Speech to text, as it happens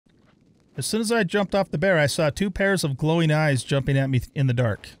As soon as I jumped off the bear, I saw 2 pairs of glowing eyes jumping at me in the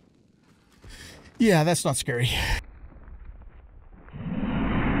dark. Yeah, that's not scary.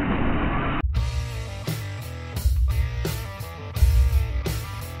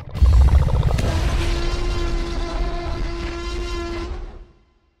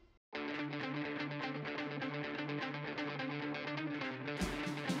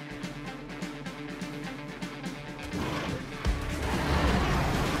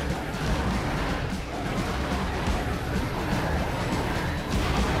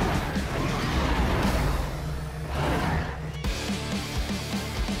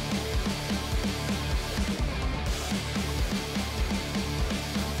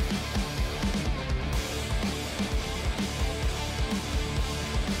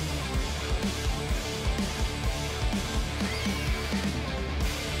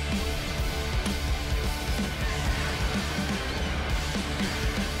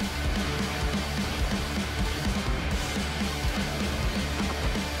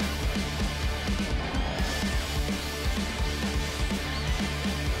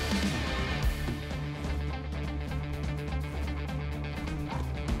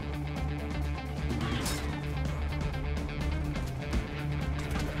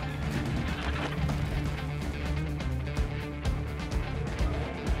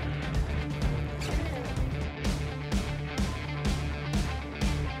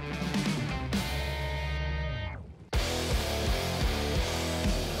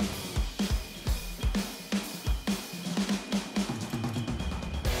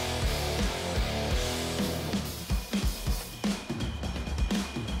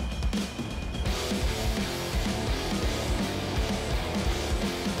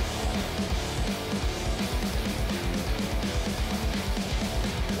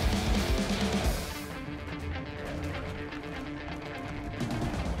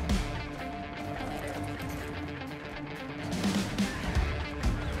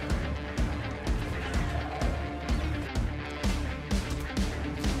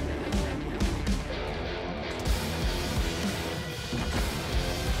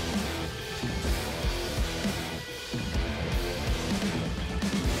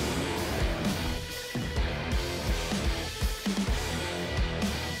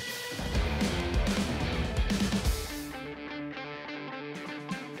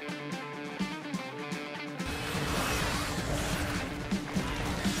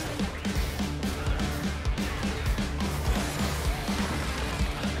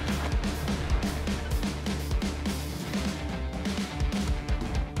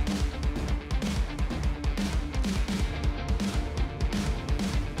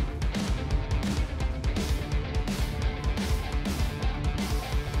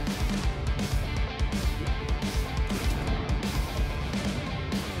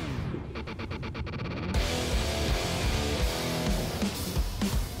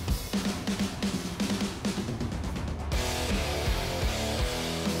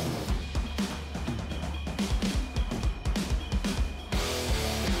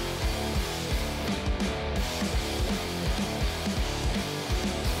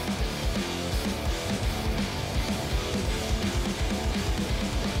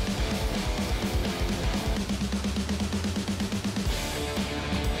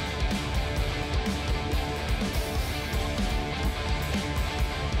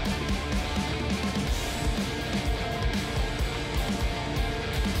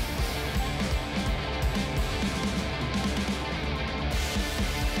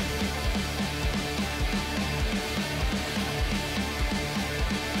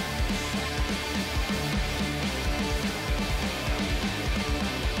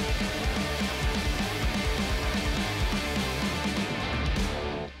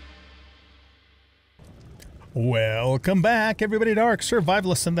 Welcome back, everybody, to Ark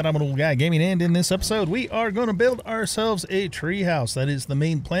Survivalists, and that I'm an old guy gaming. And in this episode, we are going to build ourselves a treehouse. That is the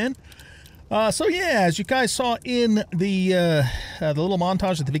main plan. So yeah, as you guys saw in the little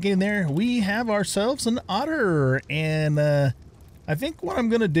montage at the beginning there, we have ourselves an otter, and I think what I'm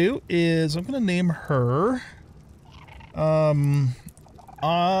going to do is I'm going to name her Attila.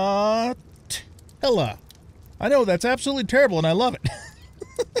 I know that's absolutely terrible, and I love it.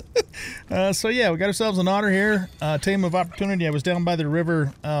 So yeah, we got ourselves an otter here. Tame of opportunity. I was down by the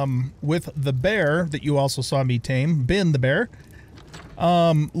river with the bear that you also saw me tame, Ben the bear,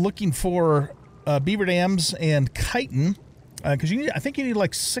 looking for beaver dams and chitin, because I think you need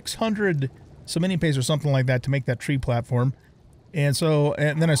like 600 cementipays or something like that to make that tree platform. And so,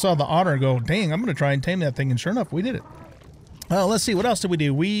 and then I saw the otter and go, dang, I'm going to try and tame that thing, and sure enough, we did it. Let's see, what else did we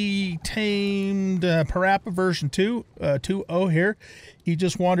do? We tamed Parappa version 2, 2.0 here. He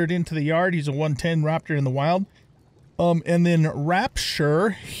just wandered into the yard. He's a 110 raptor in the wild. And then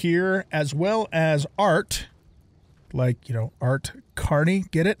Rapture here, as well as Art. Like, you know, Art Carney,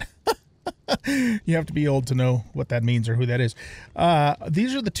 get it? You have to be old to know what that means or who that is.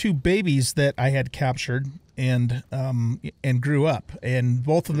 These are the two babies that I had captured and grew up. And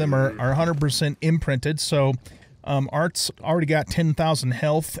both of them are 100% imprinted, so... Art's already got 10,000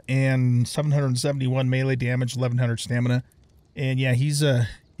 health and 771 melee damage, 1,100 stamina, and yeah, he's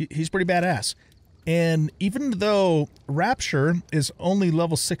pretty badass. And even though Rapture is only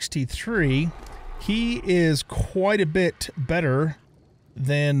level 63, he is quite a bit better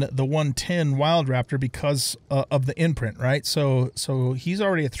than the 110 Wild Raptor because of the imprint, right? So he's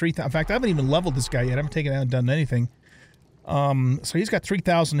already at 3,000. In fact, I haven't even leveled this guy yet. I haven't taken out and done anything. So he's got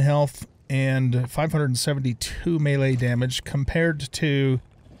 3,000 health and 572 melee damage compared to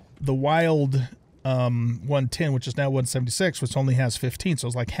the wild 110, which is now 176, which only has 15. So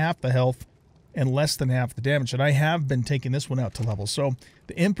it's like half the health and less than half the damage. And I have been taking this one out to level. So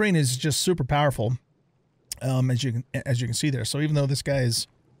the imprint is just super powerful, as you can see there. So even though this guy is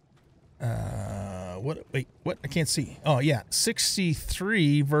what I can't see. Oh yeah,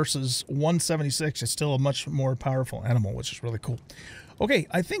 63 versus 176 is still a much more powerful animal, which is really cool. Okay,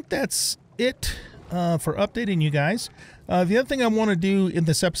 I think that's it for updating you guys. The other thing I want to do in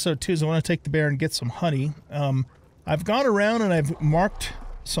this episode too is I want to take the bear and get some honey. I've gone around and I've marked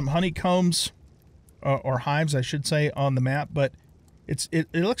some honeycombs or hives, I should say, on the map, but it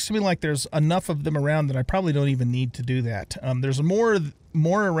looks to me like there's enough of them around that I probably don't even need to do that. There's more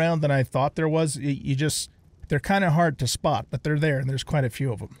around than I thought there was. They're kind of hard to spot, but they're there and there's quite a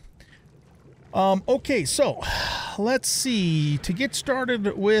few of them. Okay, so let's see. To get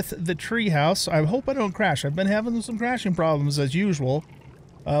started with the treehouse, I hope I don't crash. I've been having some crashing problems as usual.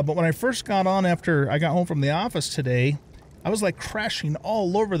 But when I first got on after I got home from the office today, I was like crashing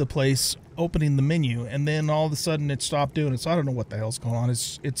all over the place opening the menu, and then all of a sudden it stopped doing it. So I don't know what the hell's going on.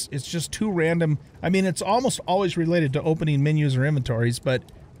 It's just too random. I mean, it's almost always related to opening menus or inventories, but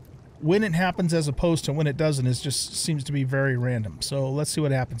when it happens as opposed to when it doesn't, it just seems to be very random. So let's see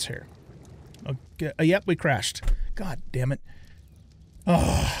what happens here. Okay, yep, we crashed. God damn it.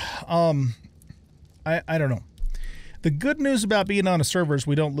 Oh, I don't know. The good news about being on a server is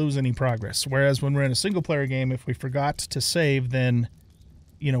we don't lose any progress. Whereas when we're in a single player game, if we forgot to save, then,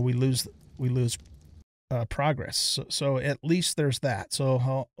 you know, we lose progress. So at least there's that.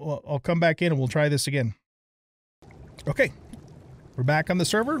 So I'll come back in and we'll try this again. Okay, we're back on the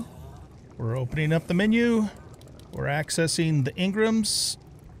server. We're opening up the menu. We're accessing the Ingrams.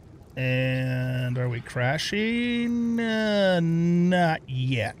 And are we crashing? Not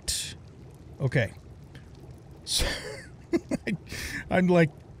yet. Okay. So I'm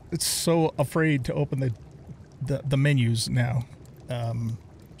like, it's so afraid to open the menus now.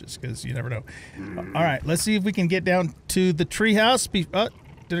 Just because you never know. All right, let's see if we can get down to the treehouse.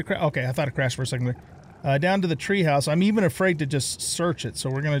 Did it crash? Okay, I thought it crashed for a second there. Down to the treehouse. I'm even afraid to just search it, so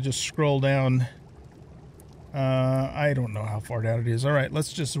we're gonna just scroll down. I don't know how far down it is. All right,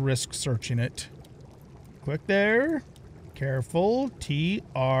 let's just risk searching it. Click there. Careful.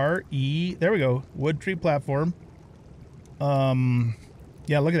 T-R-E. There we go. Wood tree platform.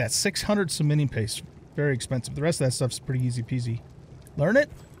 Yeah, look at that. 600 cementing paste. Very expensive. The rest of that stuff's pretty easy peasy. Learn it.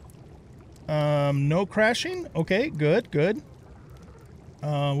 No crashing. Okay, good, good.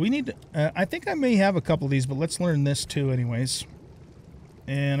 We need to, I think I may have a couple of these, but let's learn this too anyways.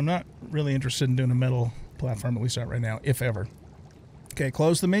 And I'm not really interested in doing a metal platform, at least not right now, if ever. Okay,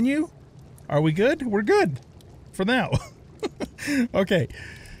 close the menu. Are we good? We're good for now. Okay.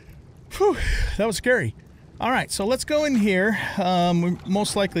 Whew, that was scary. All right, so let's go in here. We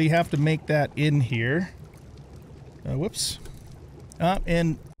most likely have to make that in here. Whoops.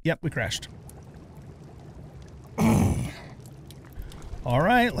 And yep, we crashed. All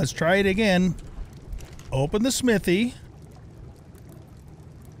right, let's try it again. Open the smithy.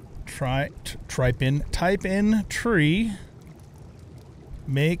 Type in tree.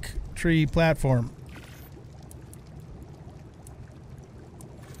 Make tree platform.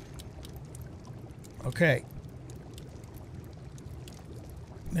 Okay.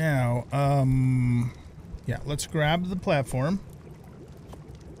 Now, yeah, let's grab the platform.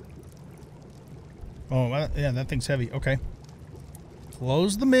 Oh, yeah, that thing's heavy. Okay.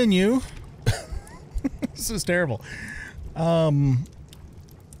 Close the menu. This is terrible.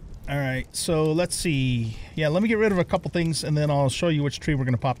 All right, so let's see. Yeah, let me get rid of a couple things, and then I'll show you which tree we're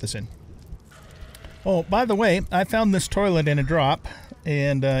going to pop this in. Oh, by the way, I found this toilet in a drop,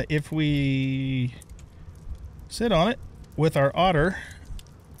 and if we sit on it, with our otter,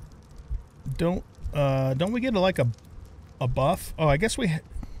 don't we get like a buff? Oh, I guess we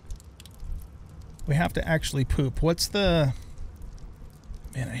have to actually poop. What's the...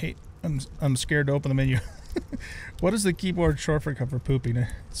 Man, I'm scared to open the menu. What is the keyboard shortcut for pooping?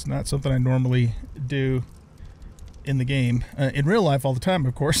 It's not something I normally do in the game. In real life all the time,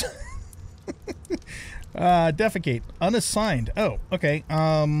 of course. Defecate. Unassigned. Oh, okay.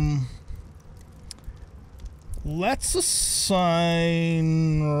 Let's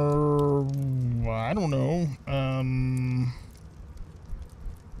assign... I don't know.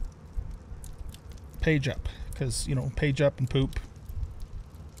 Page up. Because, you know, page up and poop,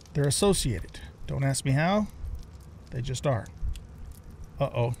 they're associated. Don't ask me how. They just are.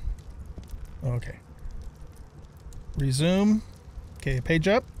 Uh-oh. Okay. Resume. Okay, page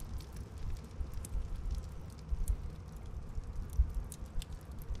up.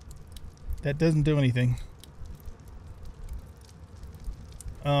 That doesn't do anything.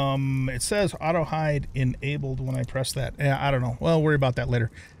 It says auto hide enabled when I press that. Yeah, I don't know. Well, I'll worry about that later.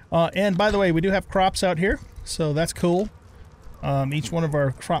 And by the way, we do have crops out here, so that's cool. Each one of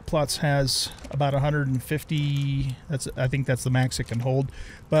our crop plots has about 150. I think that's the max it can hold.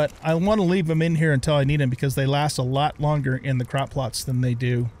 But I want to leave them in here until I need them because they last a lot longer in the crop plots than they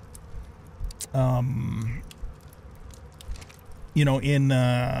do, you know, in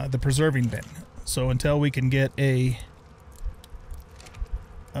the preserving bin. So until we can get a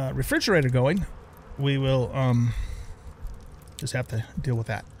refrigerator going, we will just have to deal with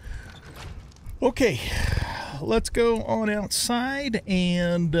that. Okay, let's go on outside,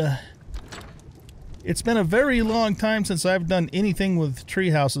 and it's been a very long time since I've done anything with tree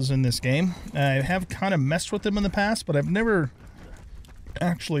houses in this game. I have kind of messed with them in the past, but I've never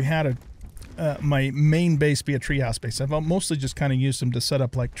actually had my main base be a treehouse base. I've mostly just kind of used them to set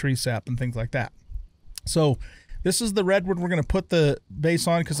up like tree sap and things like that. So this is the redwood we're going to put the base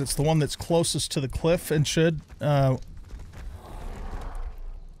on because it's the one that's closest to the cliff and should...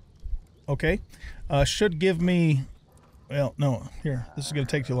 okay. Should give me... Well, no. Here. This is going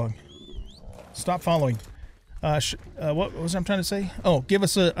to take too long. Stop following. What was I trying to say? Oh, give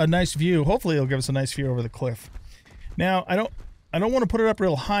us a nice view. Hopefully it'll give us a nice view over the cliff. Now, I don't want to put it up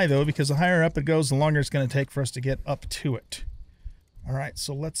real high, though, because the higher up it goes, the longer it's going to take for us to get up to it. All right,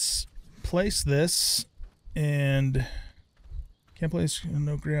 so let's place this, and can't place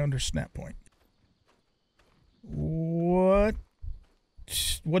no ground or snap point. What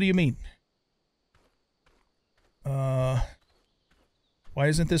do you mean? Why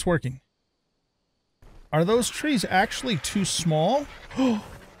isn't this working? Are those trees actually too small?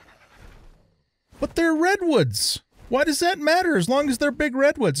 But they're redwoods. Why does that matter as long as they're big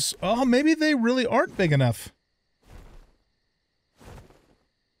redwoods? Oh, maybe they really aren't big enough.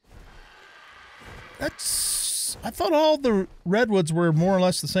 I thought all the redwoods were more or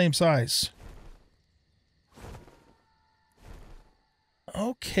less the same size.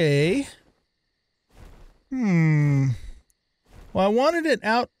 Okay. Well, I wanted it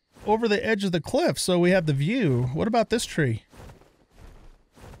out over the edge of the cliff so we have the view. What about this tree?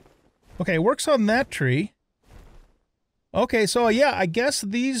 Okay, works on that tree. Okay, so yeah, I guess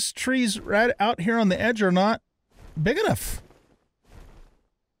these trees right out here on the edge are not big enough.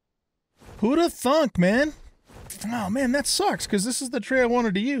 Who'd have thunk, man? Oh, man, that sucks, because this is the tree I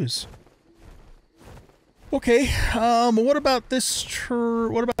wanted to use. Okay, what about this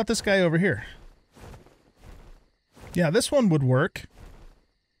what about this guy over here? Yeah, this one would work.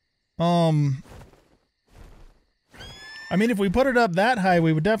 I mean, if we put it up that high,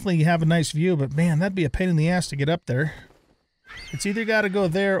 we would definitely have a nice view, but man, that'd be a pain in the ass to get up there. It's either got to go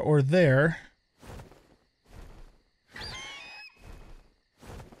there or there.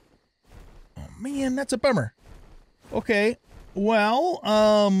 Oh, man, that's a bummer. Okay, well,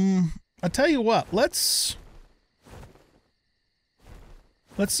 I'll tell you what, let's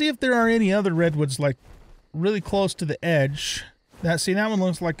see if there are any other redwoods, like, really close to the edge. See, that one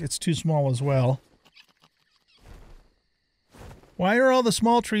looks like it's too small as well. Why are all the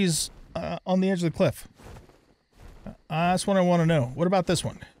small trees on the edge of the cliff? That's what I want to know. What about this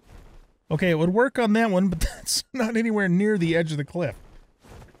one? Okay, it would work on that one, but that's not anywhere near the edge of the cliff.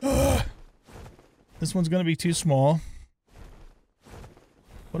 Ugh. This one's going to be too small.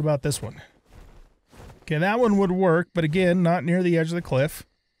 What about this one? Okay, that one would work, but again, not near the edge of the cliff.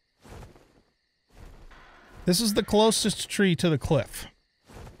 This is the closest tree to the cliff.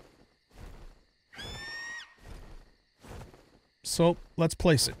 So, let's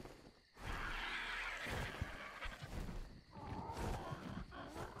place it.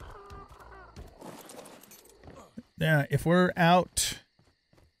 Now, if we're out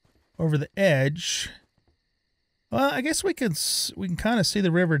over the edge, Well, I guess we can kind of see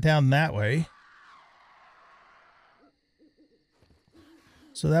the river down that way.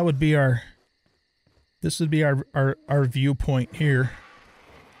 So that would be our... This would be our viewpoint here.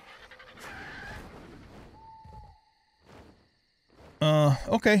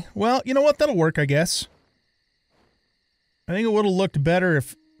 Okay. Well, you know what? That'll work, I guess. I think it would have looked better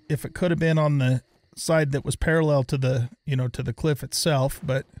if it could have been on the side that was parallel to the, you know, to the cliff itself,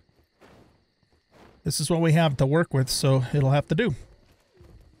 but this is what we have to work with, so it'll have to do.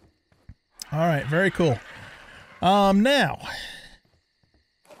 All right, very cool. Now,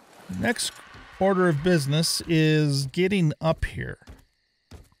 next order of business is getting up here.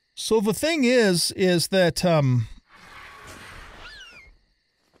 So the thing is that,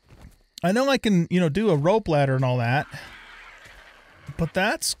 I know I can, you know, do a rope ladder and all that, but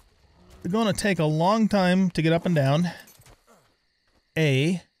that's going to take a long time to get up and down.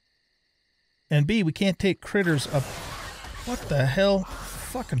 A. And B, we can't take critters up. What the hell?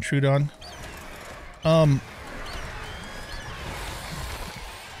 Fucking Trudon.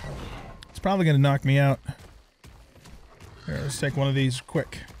 It's probably going to knock me out. Here, let's take one of these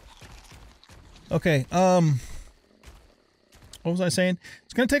quick. Okay, what was I saying?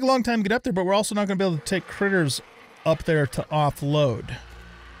 It's going to take a long time to get up there, but we're also not going to be able to take critters up there to offload.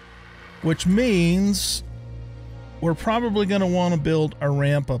 Which means we're probably going to want to build a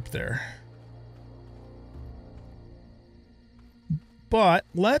ramp up there. But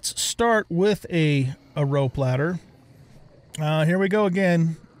let's start with a rope ladder. Here we go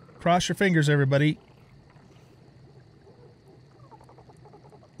again. Cross your fingers, everybody.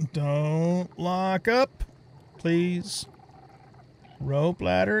 Don't lock up, please. Rope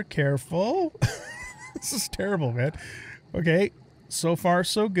ladder, careful. This is terrible, man. Okay, so far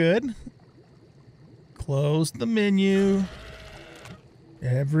so good. Close the menu.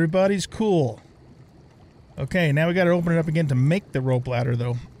 Everybody's cool. Okay, now we got to open it up again to make the rope ladder,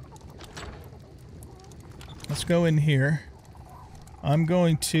 though. Let's go in here. I'm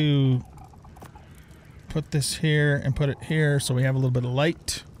going to put this here and put it here so we have a little bit of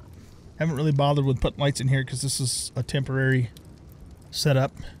light. Haven't really bothered with putting lights in here because this is a temporary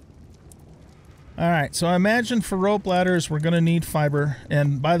setup. Alright, so I imagine for rope ladders we're going to need fiber.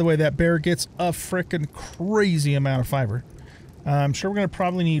 And by the way, that bear gets a frickin' crazy amount of fiber. I'm sure we're going to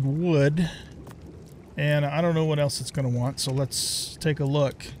probably need wood. And I don't know what else it's going to want, so let's take a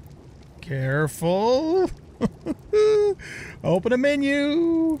look. Careful. Open a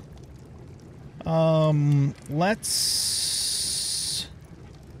menu. Let's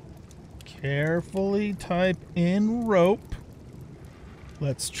carefully type in rope.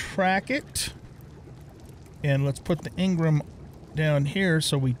 Let's track it. And let's put the Ingram down here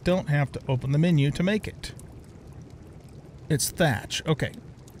so we don't have to open the menu to make it. It's thatch. Okay.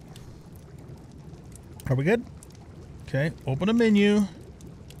 Are we good? Okay, open a menu.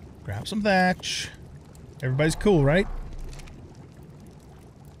 Grab some thatch. Everybody's cool, right?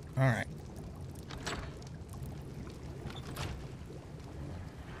 Alright.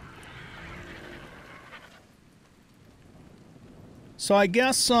 So I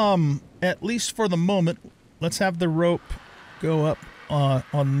guess, at least for the moment, let's have the rope go up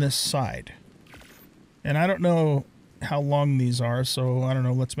on this side. And I don't know how long these are, so I don't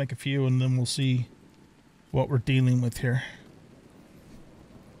know. Let's make a few and then we'll see what we're dealing with here.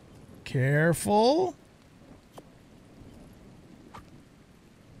 Careful.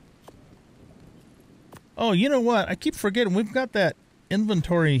 Oh, you know what? I keep forgetting. We've got that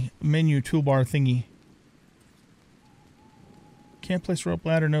inventory menu toolbar thingy. Can't place rope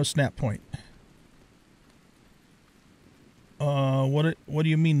ladder, no snap point. What do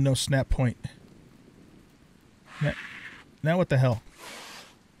you mean no snap point? Now what the hell?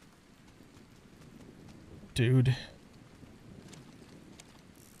 Dude.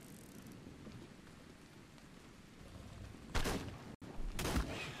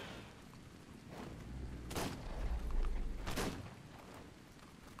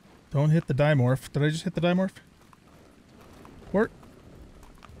 Don't hit the dimorph. Did I just hit the dimorph?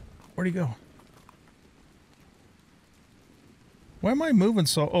 Where'd he go? Why am I moving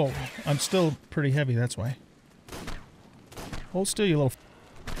so... Oh, I'm still pretty heavy, that's why. Hold still, you little...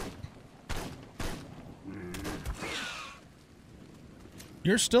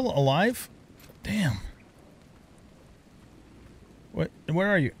 You're still alive? Damn. What? Where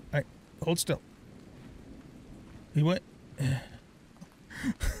are you? Hold still. He went...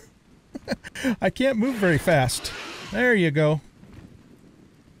 I can't move very fast. There you go.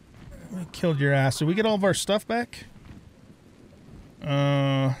 I killed your ass. Did we get all of our stuff back?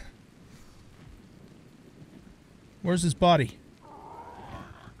 Where's his body?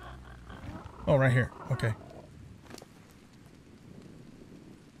 Oh, right here. Okay.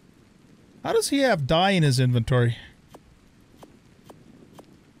 How does he have dye in his inventory?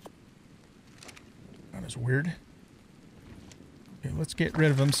 That is weird. Okay, let's get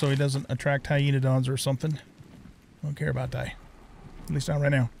rid of him so he doesn't attract hyenodons or something. Don't care about dye. At least not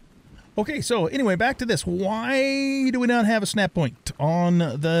right now. Okay, so anyway, back to this. Why do we not have a snap point on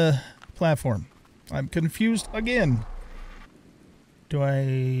the platform? I'm confused again. Do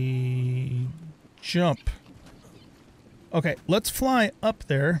I jump? Okay, let's fly up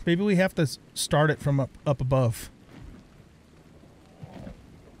there. Maybe we have to start it from up above.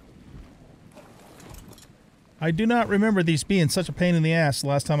 I do not remember these being such a pain in the ass the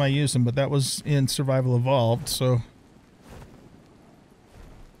last time I used them, but that was in Survival Evolved, so...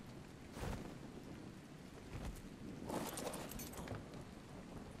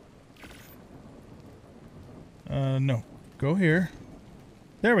 no. Go here.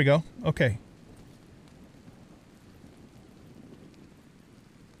 There we go. Okay.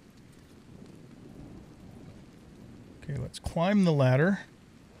 Okay, let's climb the ladder.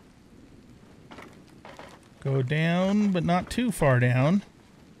 Go down, but not too far down.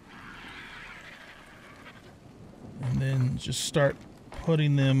 And then just start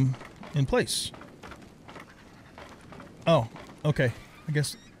putting them in place. Oh, okay. I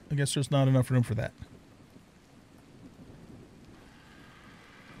guess there's not enough room for that.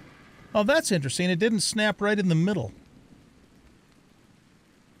 Oh, that's interesting. It didn't snap right in the middle.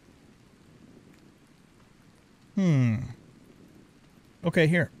 Okay,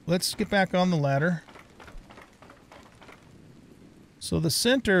 here. Let's get back on the ladder. So the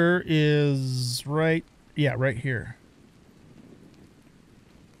center is right... Yeah, right here.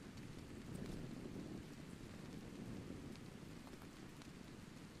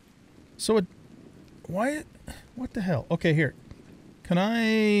 So it... Why... What the hell? Okay, here. Can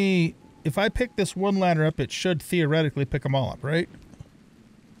I... If I pick this one ladder up, it should theoretically pick them all up, right?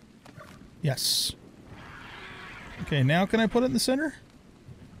 Yes. Okay, now can I put it in the center?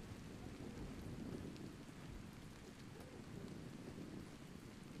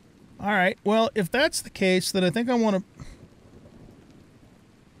 Alright, well, if that's the case, then I think I want to...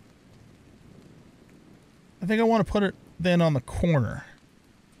 I think I want to put it then on the corner.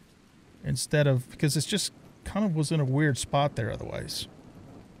 Instead of... Because it's just kind of was in a weird spot there otherwise.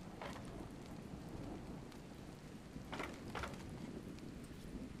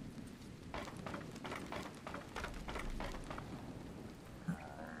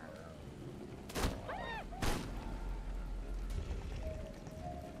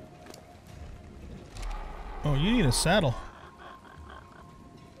 Oh, you need a saddle.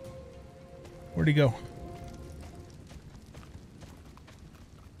 Where'd he go?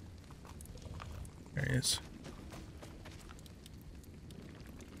 There he is.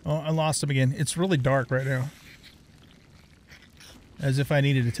 Oh, I lost him again. It's really dark right now. As if I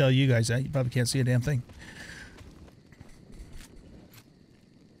needed to tell you guys that. You probably can't see a damn thing.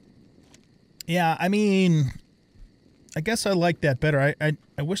 Yeah, I mean... I guess I like that better.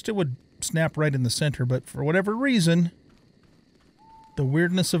 I wished it would snap right in the center, but for whatever reason, the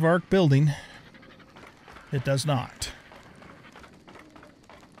weirdness of Ark building, it does not.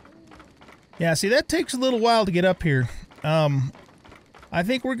 Yeah, see, that takes a little while to get up here. I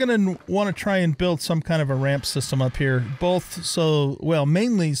think we're going to want to try and build some kind of a ramp system up here, both so, well,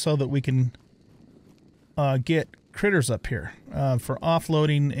 mainly so that we can get critters up here for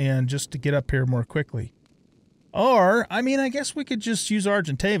offloading and just to get up here more quickly. Or, I mean, I guess we could just use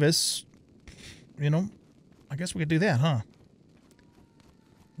Argentavis. You know, I guess we could do that, huh?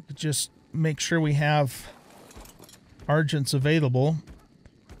 Just make sure we have Argents available.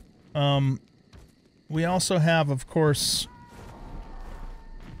 We also have, of course,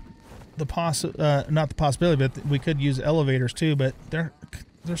 the not the possibility, but we could use elevators too, but they're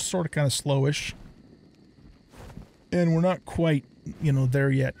sort of kind of slowish. And we're not quite, you know, there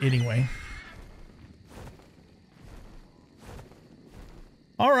yet anyway.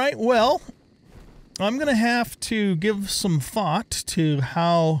 All right, well, I'm going to have to give some thought to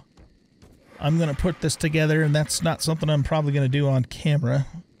how I'm going to put this together, and that's not something I'm probably going to do on camera.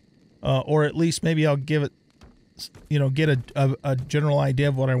 Or at least maybe I'll give it, you know, get a general idea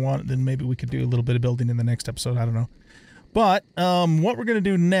of what I want, then maybe we could do a little bit of building in the next episode, I don't know. But what we're going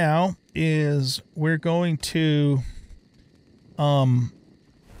to do now is we're going to go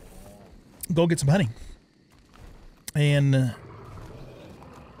get some honey. And...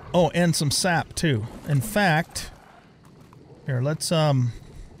 oh, and some sap, too. In fact, here, let's go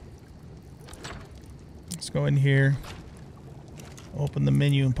in here, open the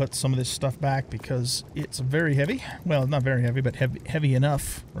menu and put some of this stuff back because it's very heavy. Well, not very heavy, but heavy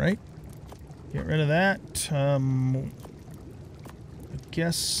enough, right? Get rid of that. I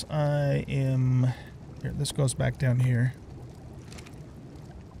guess I am... Here, this goes back down here.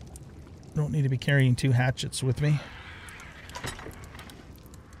 Don't need to be carrying 2 hatchets with me.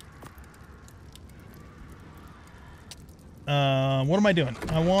 What am I doing?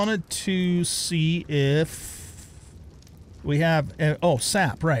 I wanted to see if we have... oh,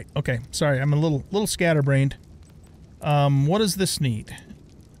 sap, right. Okay, sorry, I'm a little scatterbrained. What does this need?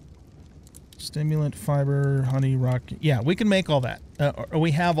 Stimulant, fiber, honey, rock... Yeah, we can make all that. Or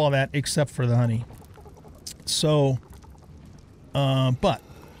we have all that except for the honey. So, but...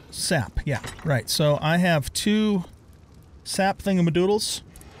 Sap, yeah, right. So I have 2 sap thingamadoodles.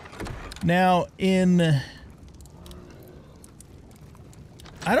 Now,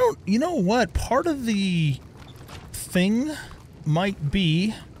 I don't... You know what? Part of the thing might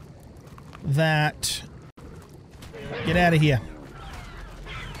be that... Get out of here.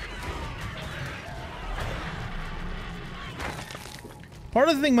 Part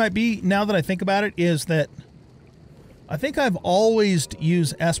of the thing might be, now that I think about it, is that I think I've always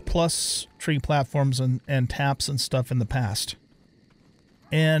used S+ tree platforms and taps and stuff in the past.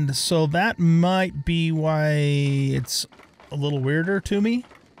 And so that might be why it's a little weirder to me.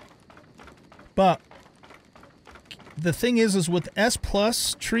 But the thing is with S+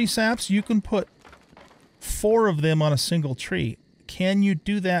 tree saps, you can put 4 of them on a single tree. Can you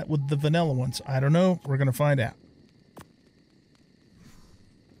do that with the vanilla ones? I don't know. We're going to find out.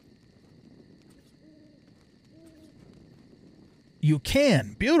 You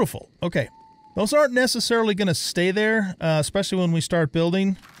can. Beautiful. Okay. Those aren't necessarily going to stay there, especially when we start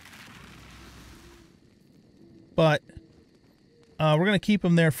building. But we're going to keep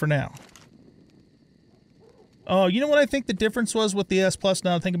them there for now. Oh, you know what I think the difference was with the S+,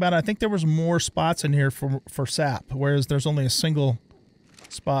 now I think about it? I think there was more spots in here for sap, whereas there's only a single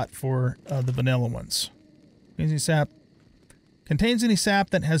spot for the vanilla ones. Contains any sap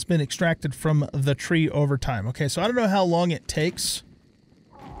that has been extracted from the tree over time. Okay, so I don't know how long it takes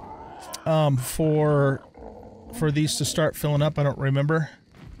for these to start filling up. I don't remember.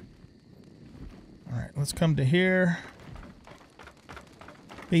 All right, let's come to here.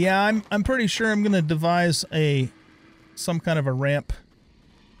 But yeah, I'm pretty sure I'm gonna devise some kind of a ramp.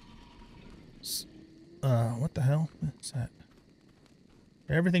 What the hell is that?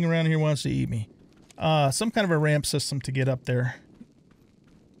 Everything around here wants to eat me. Some kind of a ramp system to get up there.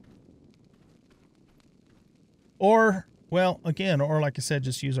 Or, well, again, or like I said,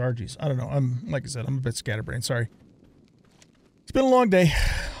 just use RGs. I don't know. Like I said, I'm a bit scatterbrained. Sorry. It's been a long day.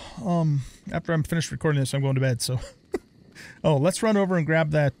 After I'm finished recording this, I'm going to bed, so... Oh, let's run over and grab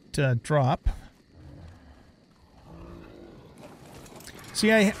that drop.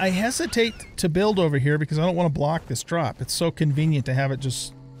 See, I hesitate to build over here because I don't want to block this drop. It's so convenient to have it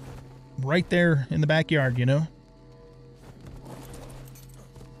just right there in the backyard, you know?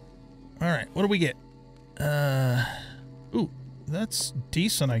 Alright, what do we get? Ooh, that's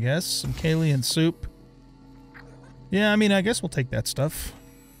decent, I guess. Some Kalian soup. Yeah, I mean, I guess we'll take that stuff.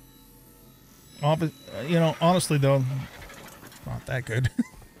 You know, honestly, though, not that good.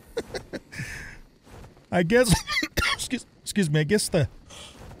 I guess... excuse me, I guess the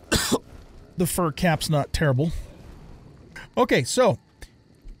fur cap's not terrible. Okay, so...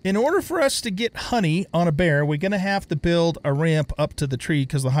 in order for us to get honey on a bear, we're going to have to build a ramp up to the tree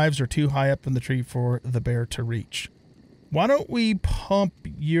because the hives are too high up in the tree for the bear to reach. Why don't we pump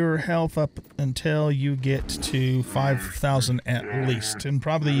your health up until you get to 5,000 at least, and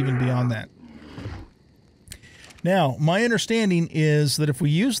probably even beyond that. Now, my understanding is that if we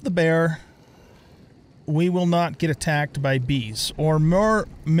use the bear, we will not get attacked by bees. Or more,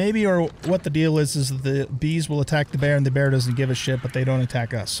 maybe, or what the deal is that the bees will attack the bear and the bear doesn't give a shit, but they don't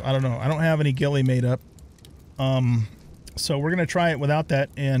attack us. I don't know. I don't have any ghillie made up. So we're going to try it without that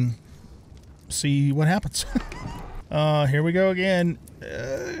and see what happens. Here we go again.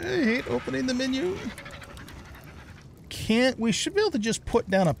 I hate opening the menu. We should be able to just put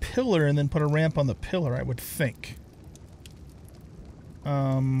down a pillar and then put a ramp on the pillar, I would think.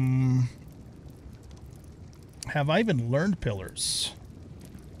 Have I even learned pillars?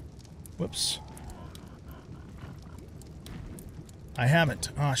 Whoops. I haven't.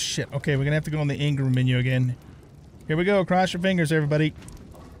 Oh, shit. Okay, we're gonna have to go on the Ingram menu again. Here we go. Cross your fingers, everybody.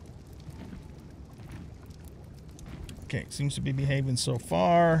 Okay, seems to be behaving so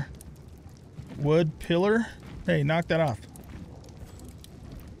far. Wood pillar. Hey, knock that off.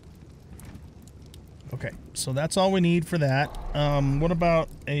 Okay, so that's all we need for that. What about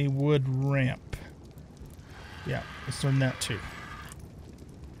a wood ramp? Yeah, let's learn that too.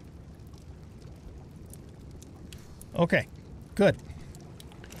 Okay, good.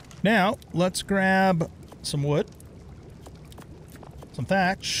 Now, let's grab some wood.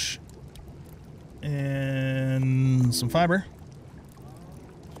 thatch. And some fiber.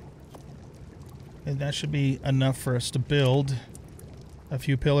 And that should be enough for us to build a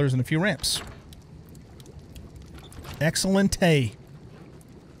few pillars and a few ramps. Excellent. Hey.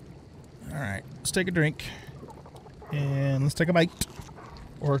 Alright, let's take a drink. And let's take a bite.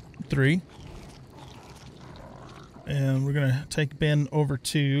 Or 3. And we're going to take Ben over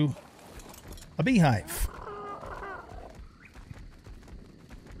to a beehive.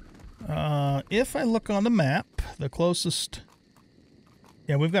 If I look on the map, the closest...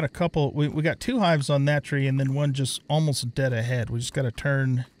 Yeah, we've got a couple... We got 2 hives on that tree and then one just almost dead ahead. We just got to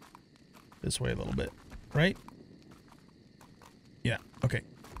turn this way a little bit. Right? Yeah, okay.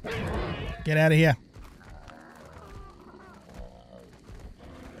 Get out of here.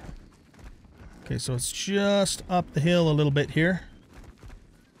 Okay, so it's just up the hill a little bit here.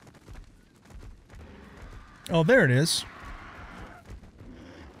 Oh, there it is.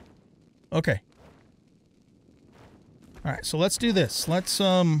 Okay. All right, so let's do this. Let's take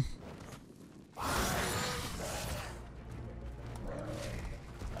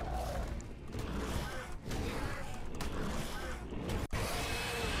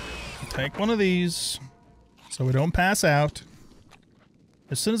one of these so we don't pass out.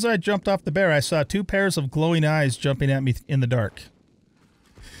 As soon as I jumped off the bear, I saw 2 pairs of glowing eyes jumping at me in the dark.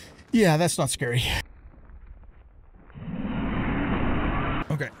 Yeah, that's not scary.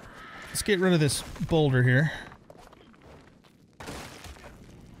 Okay, let's get rid of this boulder here.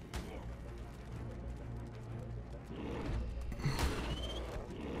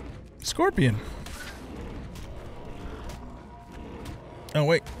 Scorpion. Oh,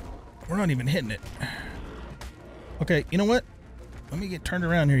 wait. We're not even hitting it. Okay, you know what? Let me get turned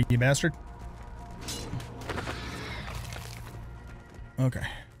around here, you bastard. Okay.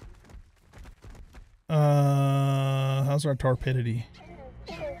 How's our torpidity?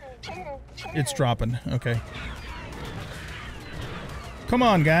 It's dropping. Okay. Come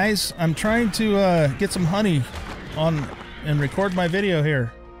on, guys. I'm trying to get some honey on and record my video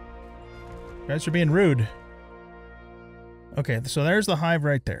here. You guys are being rude. Okay, so there's the hive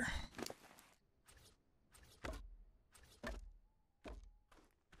right there.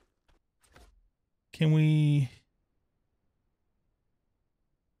 Can we...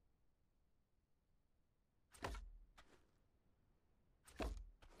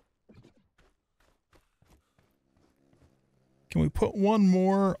 Can we put one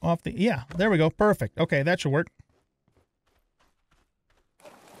more off the... Yeah, there we go. Perfect. Okay, that should work.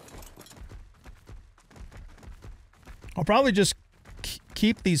 I'll probably just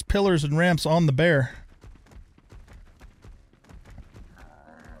keep these pillars and ramps on the bear.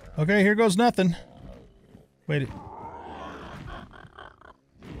 Okay, here goes nothing. Wait.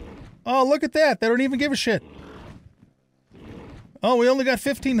 Oh, look at that. They don't even give a shit. Oh, we only got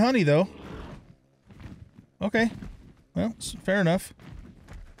 15 honey, though. Okay. Well, fair enough.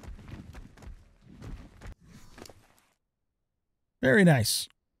 Very nice.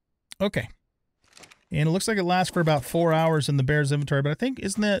 Okay. And it looks like it lasts for about 4 hours in the bear's inventory, but I think,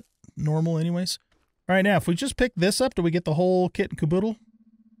 isn't that normal anyways? All right, now, if we just pick this up, do we get the whole kit and caboodle?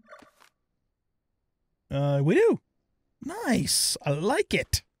 We do. Nice. I like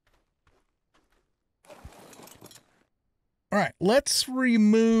it. All right, let's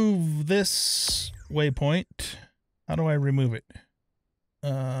remove this waypoint. How do I remove it?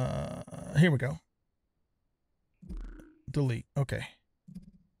 Here we go. Delete. Okay.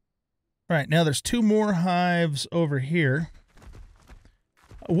 All right, now there's 2 more hives over here.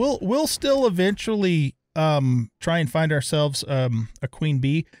 We'll still eventually try and find ourselves a queen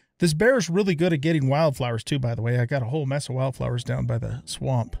bee. This bear is really good at getting wildflowers too, by the way. I got a whole mess of wildflowers down by the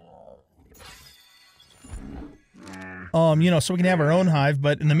swamp. You know, so we can have our own hive,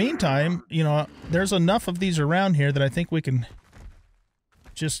 but in the meantime, you know, there's enough of these around here that I think we can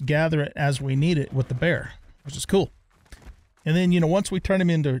just gather it as we need it with the bear, which is cool. And then, you know, once we turn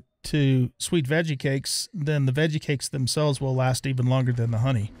them into sweet veggie cakes, then the veggie cakes themselves will last even longer than the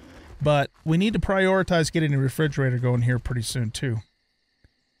honey. But we need to prioritize getting a refrigerator going here pretty soon too.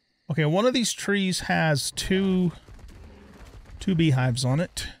 Okay, one of these trees has two beehives on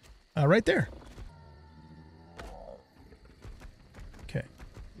it. Right there. Okay.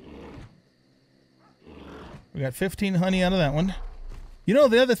 We got 15 honey out of that one. You know,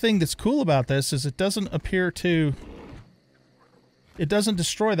 the other thing that's cool about this is it doesn't appear to... It doesn't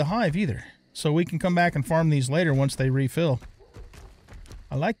destroy the hive either. So we can come back and farm these later once they refill.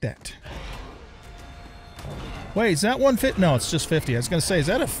 I like that. Wait, is that 150? No, it's just 50. I was going to say, is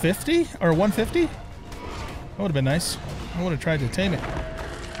that a 50 or 150? That would have been nice. I would have tried to tame it.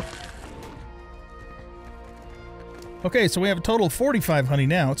 Okay, so we have a total of 45 honey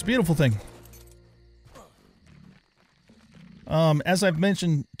now. It's a beautiful thing. As I've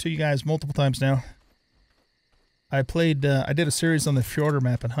mentioned to you guys multiple times now, I did a series on the Fjordur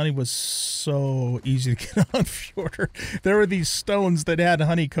map, and honey was so easy to get on Fjordur. There were these stones that had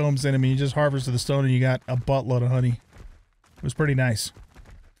honeycombs in them, and you just harvested the stone and you got a buttload of honey. It was pretty nice.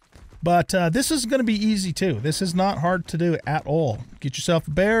 But this is going to be easy too. This is not hard to do at all. Get yourself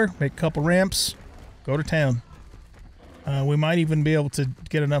a bear, make a couple ramps, go to town. We might even be able to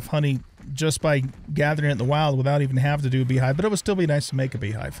get enough honey just by gathering it in the wild without even having to do a beehive, but it would still be nice to make a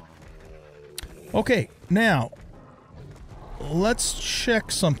beehive. Okay, now let's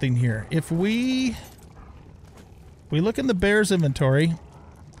check something here. If we look in the bear's inventory,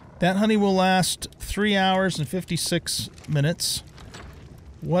 that honey will last 3 hours and 56 minutes.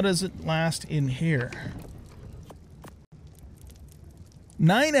 What does it last in here?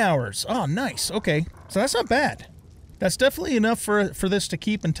 9 hours. Oh, nice. Okay, so that's not bad. That's definitely enough for this to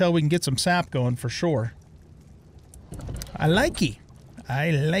keep until we can get some sap going for sure. I likey. I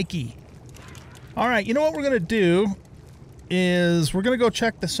likey. All right, you know what we're going to do is we're going to go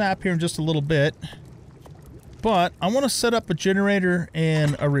check the sap here in just a little bit. But I want to set up a generator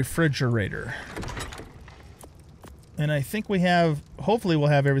and a refrigerator. And I think we have, hopefully we'll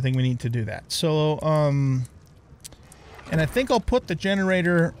have everything we need to do that. So, and I think I'll put the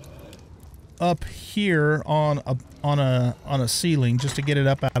generator up here on a ceiling just to get it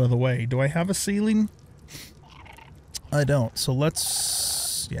up out of the way. Do I have a ceiling? I don't. So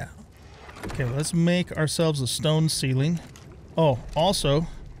let's, yeah. Okay, let's make ourselves a stone ceiling. Oh, also,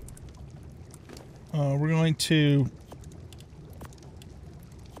 we're going to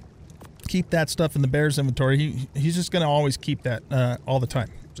keep that stuff in the bear's inventory. He's just going to always keep that all the time.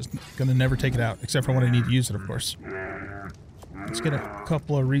 Just going to never take it out, except for when I need to use it, of course. Let's get a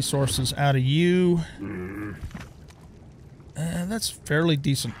couple of resources out of you. That's fairly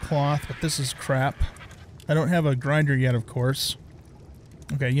decent cloth, but this is crap. I don't have a grinder yet, of course.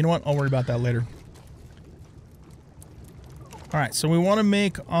 Okay, you know what? I'll worry about that later. Alright, so we want to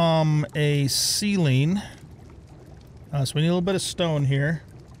make a ceiling. So we need a little bit of stone here.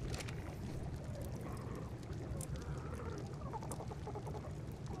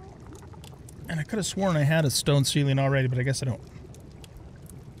 And I could have sworn I had a stone ceiling already, but I guess I don't.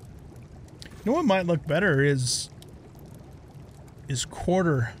 You know what might look better is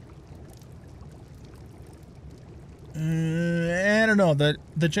quarter. I don't know.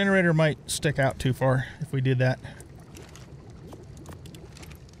 The generator might stick out too far if we did that.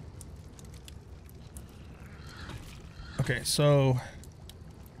 Okay, so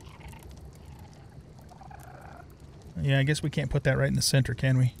yeah, I guess we can't put that right in the center,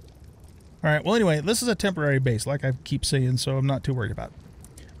 can we? All right, well, anyway, this is a temporary base, like I keep saying, so I'm not too worried about it.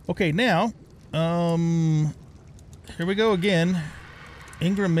 Okay, now, here we go again.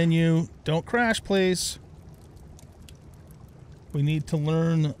 Ingram menu. Don't crash, please. We need to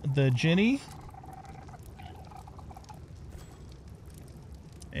learn the Ginny.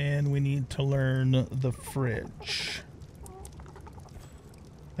 And we need to learn the fridge.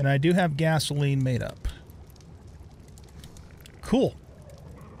 And I do have gasoline made up. Cool.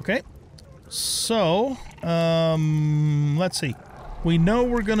 Okay. So, let's see. We know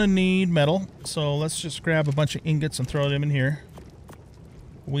we're going to need metal, so let's just grab a bunch of ingots and throw them in here.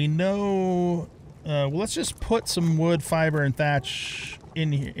 We know... well, let's just put some wood, fiber, and thatch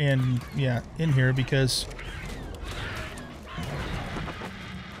in here, in here, because...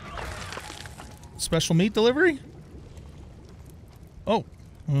 Special meat delivery? Oh,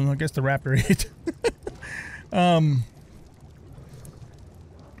 well, I guess the raptor ate.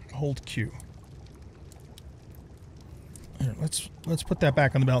 Hold Q. Here, let's put that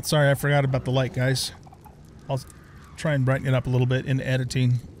back on the belt. Sorry, I forgot about the light, guys. I'll try and brighten it up a little bit in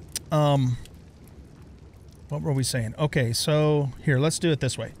editing. What were we saying? Okay, so here, let's do it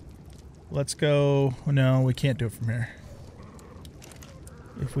this way. Let's go... No, we can't do it from here.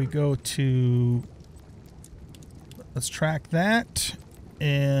 If we go to... Let's track that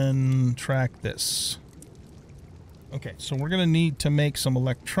and track this. Okay, so we're going to need to make some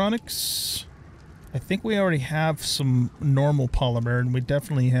electronics. I think we already have some normal polymer, and we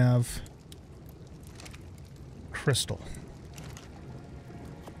definitely have crystal.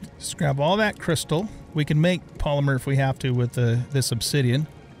 Just grab all that crystal. We can make polymer if we have to with this obsidian.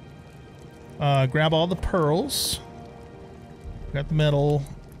 Grab all the pearls. Got the metal.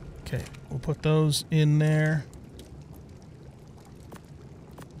 Okay, we'll put those in there.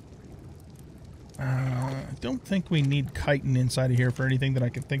 I don't think we need chitin inside of here for anything that I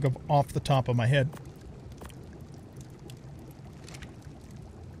can think of off the top of my head.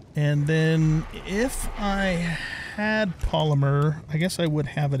 And then if I had polymer, I guess I would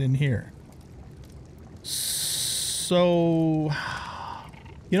have it in here. So,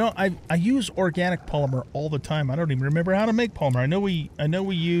 you know, I use organic polymer all the time. I don't even remember how to make polymer. I know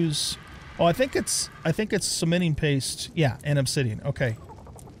we use. Oh, I think it's cementing paste. Yeah, and obsidian. Okay,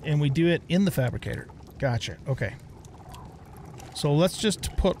 and we do it in the fabricator. Gotcha. Okay. So let's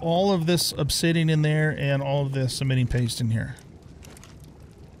just put all of this obsidian in there and all of this cementing paste in here.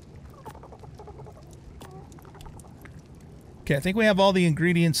 Okay, I think we have all the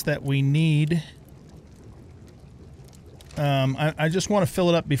ingredients that we need. I just want to fill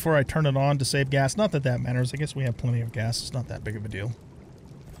it up before I turn it on to save gas. Not that that matters. I guess we have plenty of gas. It's not that big of a deal.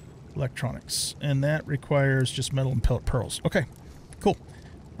 Electronics. And that requires just metal and pellet pearls. Okay, cool.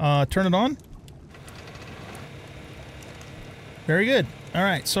 Turn it on. Very good. All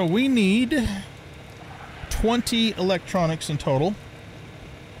right, so we need 20 electronics in total.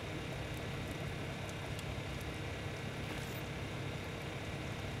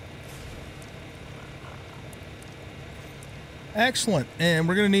 Excellent. And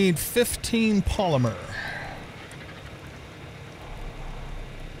we're going to need 15 polymer.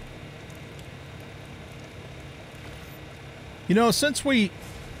 You know, since we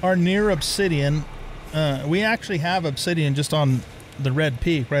are near obsidian, we actually have obsidian just on the red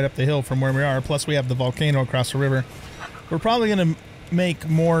peak right up the hill from where we are. Plus we have the volcano across the river. We're probably going to make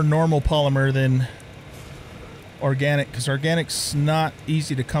more normal polymer than organic, because organic's not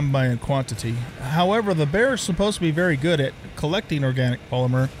easy to come by in quantity. However, the bear is supposed to be very good at collecting organic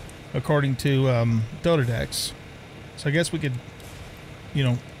polymer, according to Dododex. So I guess we could, you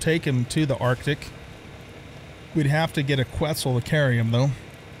know, take him to the Arctic. We'd have to get a Quetzal to carry him, though.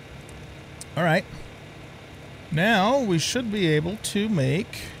 All right. Now we should be able to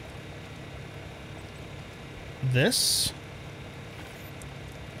make this.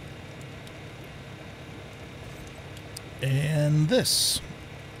 And this.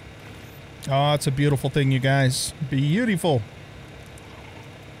 Oh, it's a beautiful thing, you guys. Beautiful.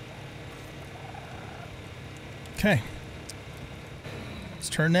 Okay. Let's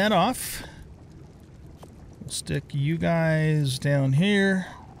turn that off. We'll stick you guys down here.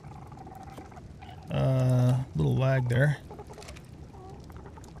 Little lag there.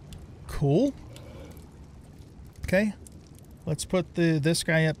 Cool. Okay. Let's put this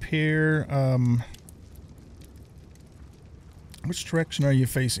guy up here. Which direction are you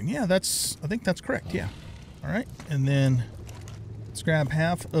facing? Yeah, I think that's correct. Yeah. All right. And then let's grab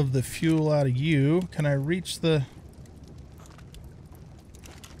half of the fuel out of you. Can I reach the...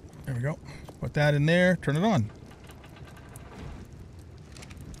 There we go. Put that in there. Turn it on.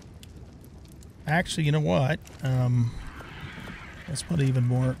 Actually, you know what? Let's put a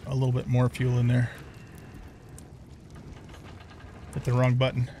little bit more fuel in there. Hit the wrong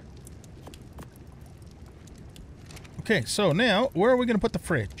button. Okay, so now, where are we going to put the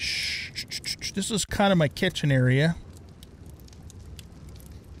fridge? This is kind of my kitchen area.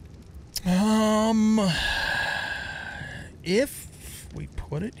 If we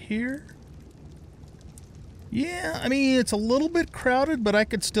put it here... Yeah, I mean, it's a little bit crowded, but I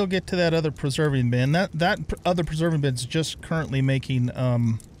could still get to that other preserving bin. That other preserving bin's just currently making,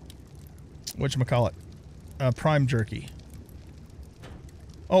 whatchamacallit, prime jerky.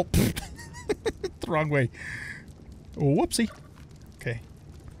 Oh, the wrong way. Whoopsie. Okay.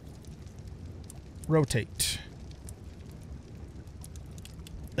 Rotate.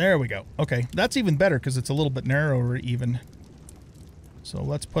 There we go. Okay, that's even better because it's a little bit narrower even. So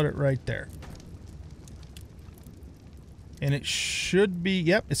let's put it right there. And it should be,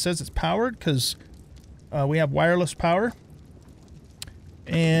 yep, it says it's powered because we have wireless power.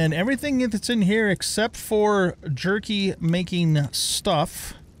 And everything that's in here except for jerky making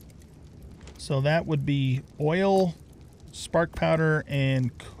stuff. So that would be oil, spark powder,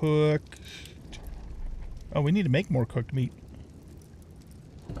 and cooked. Oh, we need to make more cooked meat.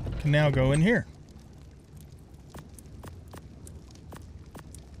 Can now go in here.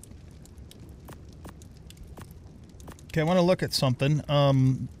 Okay, I want to look at something.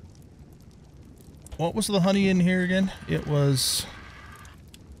 What was the honey in here again? It was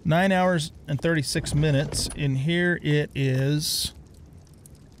 9 hours and 36 minutes. In here it is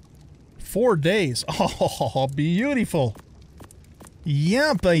 4 days. Oh, beautiful.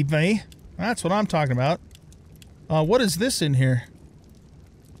 Yeah, baby. That's what I'm talking about. What is this in here?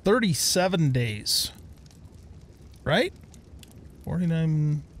 37 days. Right?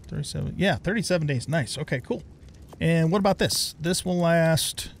 49, 37. Yeah, 37 days. Nice. Okay, cool. And what about this? This will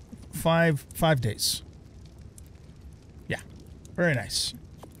last five days. Yeah, very nice.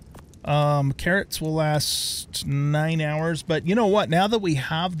 Carrots will last 9 hours. But you know what? Now that we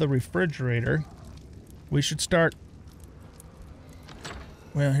have the refrigerator, we should start...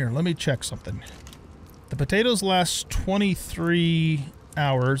 Well, here, let me check something. The potatoes last 23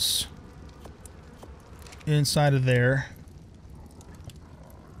 hours inside of there.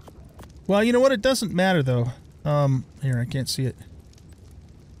 Well, you know what? It doesn't matter, though. Here, I can't see it.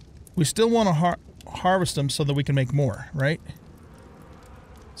 We still want to harvest them so that we can make more, right?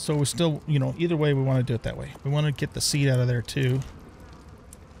 So we still, you know, either way we want to do it that way. We want to get the seed out of there, too.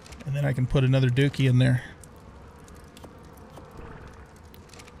 And then I can put another dookie in there.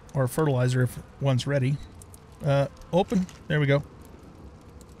 Or fertilizer if one's ready. Open. There we go.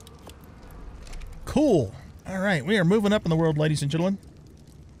 Cool. All right, we are moving up in the world, ladies and gentlemen.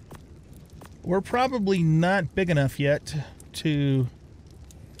 We're probably not big enough yet to...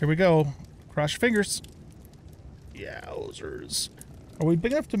 Here we go. Cross your fingers. Yowzers. Are we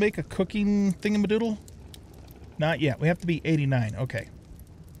big enough to make a cooking thingamadoodle? Not yet. We have to be 89. Okay.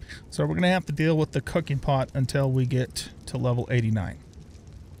 So we're going to have to deal with the cooking pot until we get to level 89.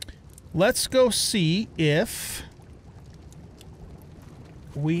 Let's go see if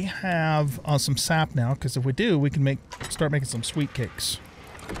we have some sap now, because if we do, we can start making some sweet cakes.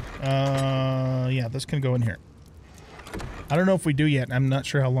 Yeah, this can go in here. I don't know if we do yet. I'm not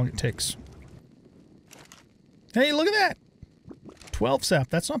sure how long it takes. Hey, look at that! 12 sap.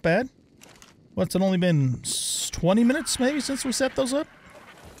 That's not bad. What's it only been 20 minutes maybe since we set those up?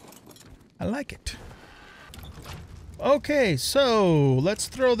 I like it. Okay, so let's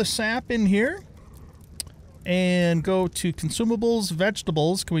throw the sap in here and go to consumables,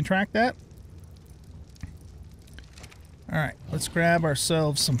 vegetables. Can we track that? All right, let's grab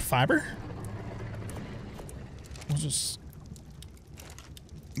ourselves some fiber. We'll just...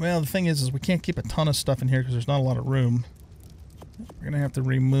 Well, the thing is we can't keep a ton of stuff in here because there's not a lot of room. We're going to have to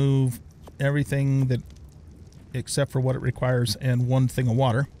remove everything that, except for what it requires, and one thing of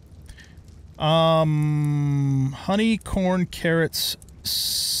water. Honey, corn, carrots,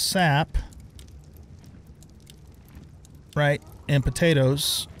 sap, right, and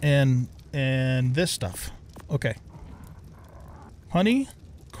potatoes, and this stuff. Okay. Honey,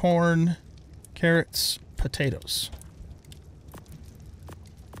 corn, carrots, potatoes.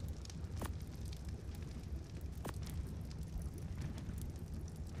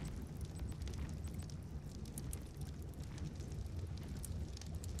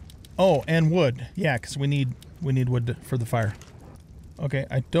 Oh, and wood. Yeah, because we need wood for the fire. Okay,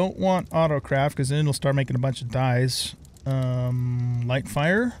 I don't want autocraft because then it'll start making a bunch of dyes. Light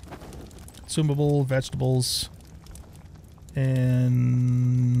fire, consumable, vegetables,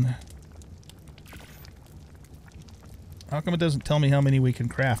 and how come it doesn't tell me how many we can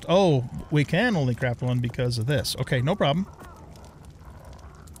craft? Oh, we can only craft one because of this. Okay, no problem.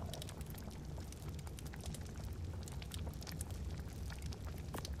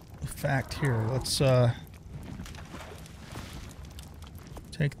 Fact here, let's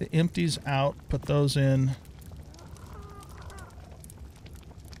take the empties out, put those in,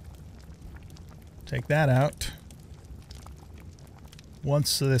 take that out.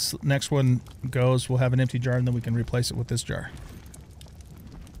 Once this next one goes, we'll have an empty jar and then we can replace it with this jar.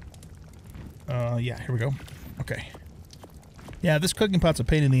 Yeah, here we go. Okay. Yeah, this cooking pot's a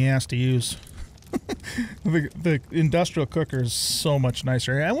pain in the ass to use. The industrial cooker is so much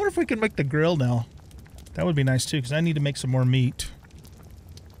nicer. I wonder if we can make the grill now. That would be nice too, because I need to make some more meat.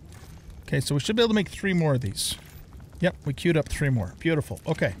 Okay, so we should be able to make 3 more of these. Yep, we queued up 3 more. Beautiful.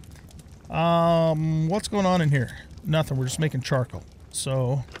 Okay. What's going on in here? Nothing. We're just making charcoal.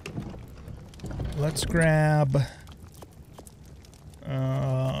 So let's grab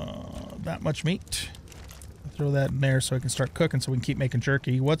that much meat. Throw that in there so I can start cooking so we can keep making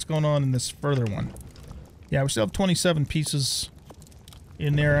jerky. What's going on in this further one? Yeah, we still have 27 pieces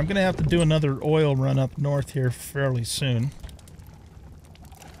in there. I'm going to have to do another oil run up north here fairly soon.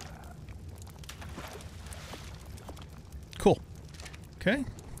 Cool. Okay,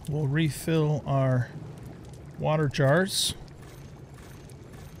 we'll refill our water jars.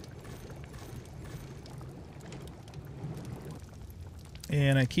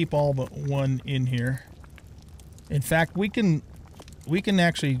 And I keep all but one in here. In fact, we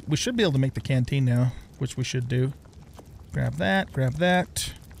should be able to make the canteen now, which we should do. Grab that, grab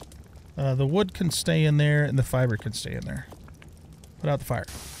that. The wood can stay in there and the fiber can stay in there. Put out the fire.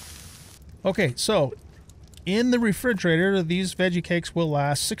 Okay, so in the refrigerator, these veggie cakes will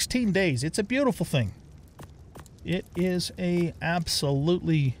last 16 days. It's a beautiful thing. It is a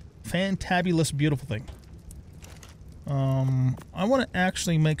absolutely fantabulous beautiful thing. I want to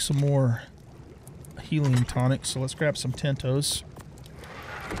actually make some more healing tonic, so let's grab some Tentos.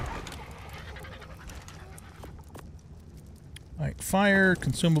 I right, fire,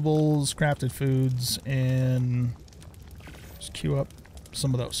 consumables, crafted foods, and just queue up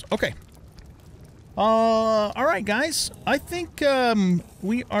some of those. Okay. All right, guys. I think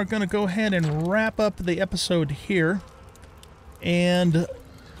we are going to go ahead and wrap up the episode here. And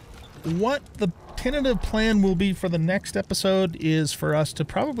what the tentative plan will be for the next episode is for us to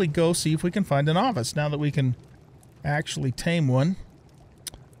probably go see if we can find a novice now that we can actually tame one.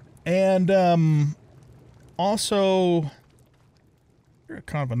 And also, you're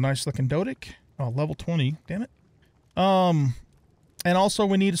kind of a nice looking Dodic. Oh, level 20, damn it. And also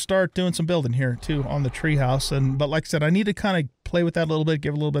we need to start doing some building here too on the treehouse. But like I said, I need to kind of play with that a little bit,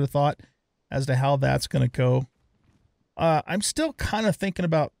 give a little bit of thought as to how that's going to go. I'm still kind of thinking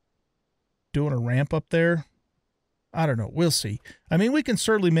about doing a ramp up there. I don't know. We'll see. I mean, we can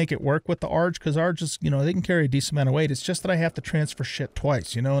certainly make it work with the Arge because Arges, you know, they can carry a decent amount of weight. It's just that I have to transfer shit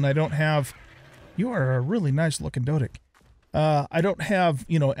twice, you know, and I don't have... You are a really nice looking Dodic. I don't have,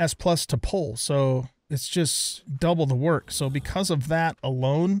 you know, S plus to pull, so it's just double the work. So because of that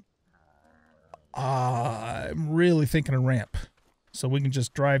alone, I'm really thinking a ramp. So we can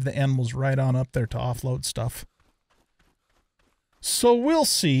just drive the animals right on up there to offload stuff. So we'll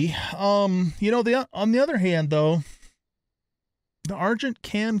see. You know, on the other hand, though, the Argent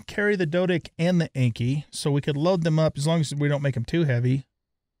can carry the Dodic and the Anki, so we could load them up as long as we don't make them too heavy.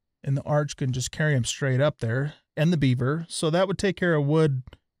 And the Arch can just carry them straight up there. And the Beaver. So that would take care of wood,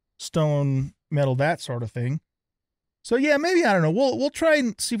 stone, metal, that sort of thing. So yeah, maybe, I don't know. We'll try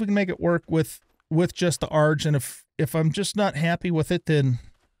and see if we can make it work with just the Arge. And if I'm just not happy with it, then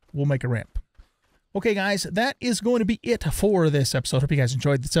we'll make a ramp. Okay, guys, that is going to be it for this episode. Hope you guys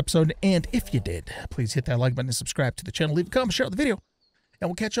enjoyed this episode. And if you did, please hit that like button and subscribe to the channel. Leave a comment, share the video. And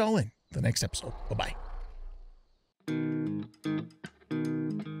we'll catch y'all in the next episode. Bye-bye.